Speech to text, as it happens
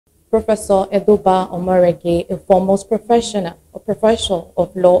Professor Edoba Omorege, a foremost professor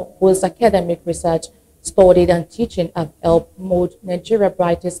of law whose academic research, studied and teaching have helped mold Nigeria's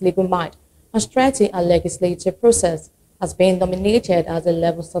brightest legal mind and strengthen our legislative process, has been nominated as a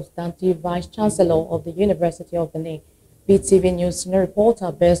level substantive Vice Chancellor of the University of Benin. BTV News senior reporter,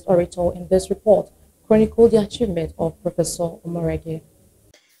 best orator in this report, chronicled the achievement of Professor Omorege.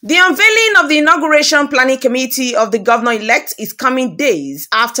 The unveiling of the Inauguration Planning Committee of the governor-elect is coming days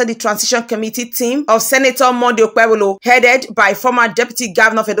after the Transition Committee team of Senator Monday Okpebholo, headed by former Deputy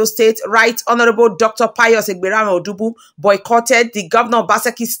Governor of Edo State, Right Honorable Dr. Pius Egberame Odubu, boycotted the Governor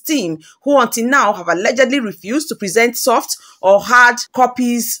Obaseki's team, who until now have allegedly refused to present soft or hard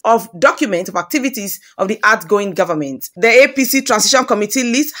copies of documents of activities of the outgoing government. The APC Transition Committee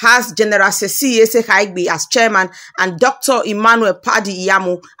list has General Sesi Ese Haigbe as chairman and Dr. Emmanuel Padi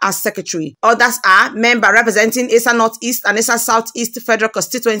Iyamu as secretary. Others are member representing Esa Northeast and Esa Southeast Federal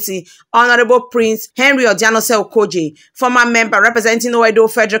Constituency, Honorable Prince Henry Odianose Okoje, former member representing Oedo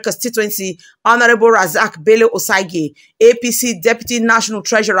Federal Constituency, Honorable Razak Bello Osaige, APC Deputy National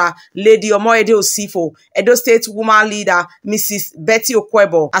Treasurer, Lady Omoyede Osifo, Edo State Woman Leader, Mrs. Betty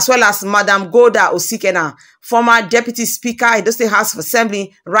Okwebo, as well as Madam Golda Osikena, former Deputy Speaker, Edo State House of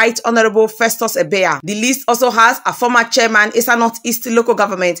Assembly, Right Honorable Festus Ebea. The list also has a former Chairman, Esa Northeast Local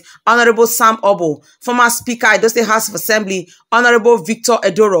Government, Honorable Sam Obo, former Speaker, Edo State House of Assembly, Honorable Victor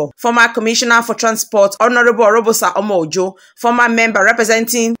Edoro, former Commissioner for Transport, Honorable Orobosa Omojo, former member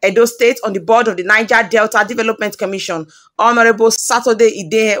representing Edo State on the board of the Niger Delta Development Commission, Honorable Saturday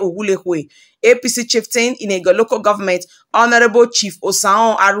Idehe Ogulekwe, APC chieftain in a local government, Honorable Chief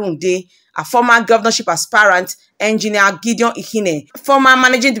Osaon Arunde, a former governorship aspirant, Engineer Gideon Ihine, former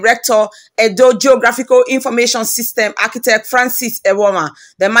Managing Director, Edo Geographical Information System, Architect Francis Ewoma,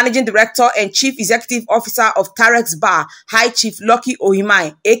 the Managing Director and Chief Executive Officer of Tarex Bar, High Chief Lucky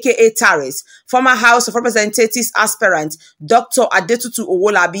Ohimai, aka Tares, former House of Representatives aspirant, Dr. Adetutu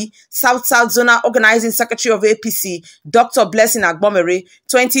Owolabi, South-South Zonal Organizing Secretary of APC, Dr. Blessing Agbomere,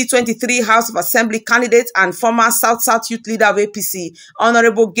 2023 House of Assembly candidate and former South-South Youth Leader of APC,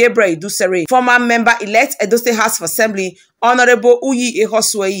 Honorable Gabriel Idusere, former member-elect Edo State House of Assembly, Honorable Uyi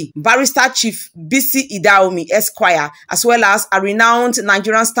Ehoswei, Barrister Chief BC Idaomi Esquire, as well as a renowned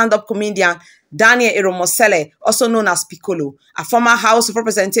Nigerian stand-up comedian, Daniel Eromosele, also known as Piccolo, a former House of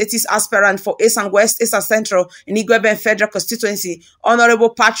Representatives aspirant for Esan West, Esan Central, and Igweben Federal Constituency, Honorable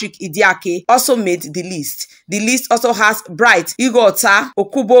Patrick Idiake, also made the list. The list also has Bright, Igota,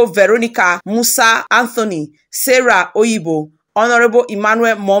 Okubo Veronica, Musa Anthony, Sarah Oyibo, Honorable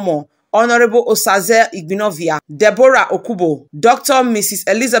Emmanuel Momo, Honorable Osaze Igbinovia, Deborah Okubo, Dr. Mrs.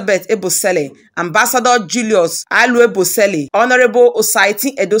 Elizabeth Ebosele, Ambassador Julius Alue Bosele, Honorable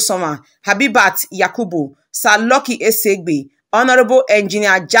Osaiti Edosoma, Habibat Yakubu, Sir Lucky Esegbe, Honorable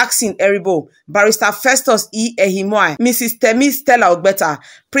Engineer Jackson Eribo, Barrister Festus E. Ehimoy, Mrs. Temi Stella Ogbeta,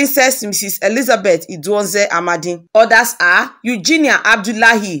 Princess Mrs. Elizabeth Iduonze Amadi. Others are Eugenia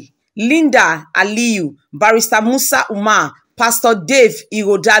Abdullahi, Linda Aliyu, Barrister Musa Umar, Pastor Dave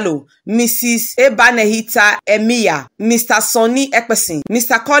Igodalo, Mrs. Ebanehita Emiya, Mr. Sonny Ekpesin,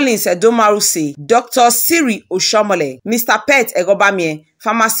 Mr. Collins Edomaruse, Dr. Siri Oshomole, Mr. Pet Egobamie,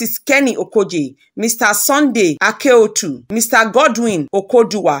 Pharmacist Kenny Okoje, Mr. Sunday Akeotu, Mr. Godwin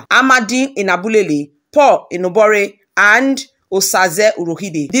Okoduwa, Amadin Inabulele, Paul Inobore, and Osaze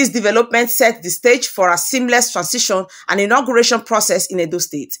Urohide. These developments set the stage for a seamless transition and inauguration process in Edo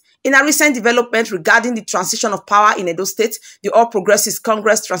State. In a recent development regarding the transition of power in Edo State, the All Progressives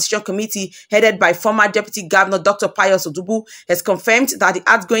Congress Transition Committee, headed by former Deputy Governor Dr. Pius Odubu, has confirmed that the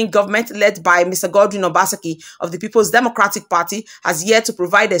outgoing government led by Mr. Godwin Obaseki of the People's Democratic Party has yet to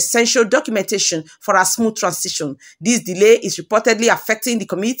provide essential documentation for a smooth transition. This delay is reportedly affecting the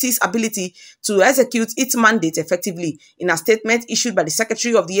committee's ability to execute its mandate effectively. In a statement issued by the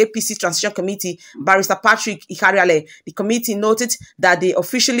Secretary of the APC Transition Committee, Barrister Patrick Ihariale, the committee noted that they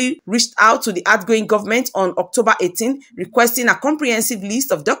officially reached out to the outgoing government on October 18, requesting a comprehensive list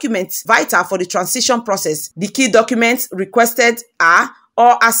of documents vital for the transition process. The key documents requested are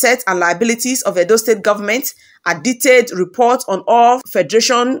all assets and liabilities of Edo State government, a detailed report on all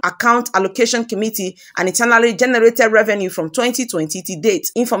Federation Account Allocation Committee and internally generated revenue from 2020 to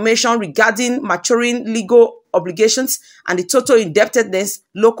date, information regarding maturing legal obligations and the total indebtedness,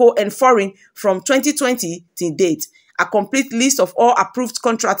 local and foreign, from 2020 to date, a complete list of all approved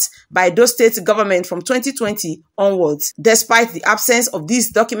contracts by Edo State government from 2020 onwards. Despite the absence of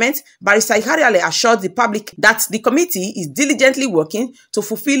these documents, Barrister Ihariale assured the public that the committee is diligently working to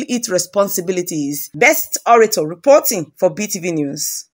fulfill its responsibilities. Best Orator reporting for BTV News.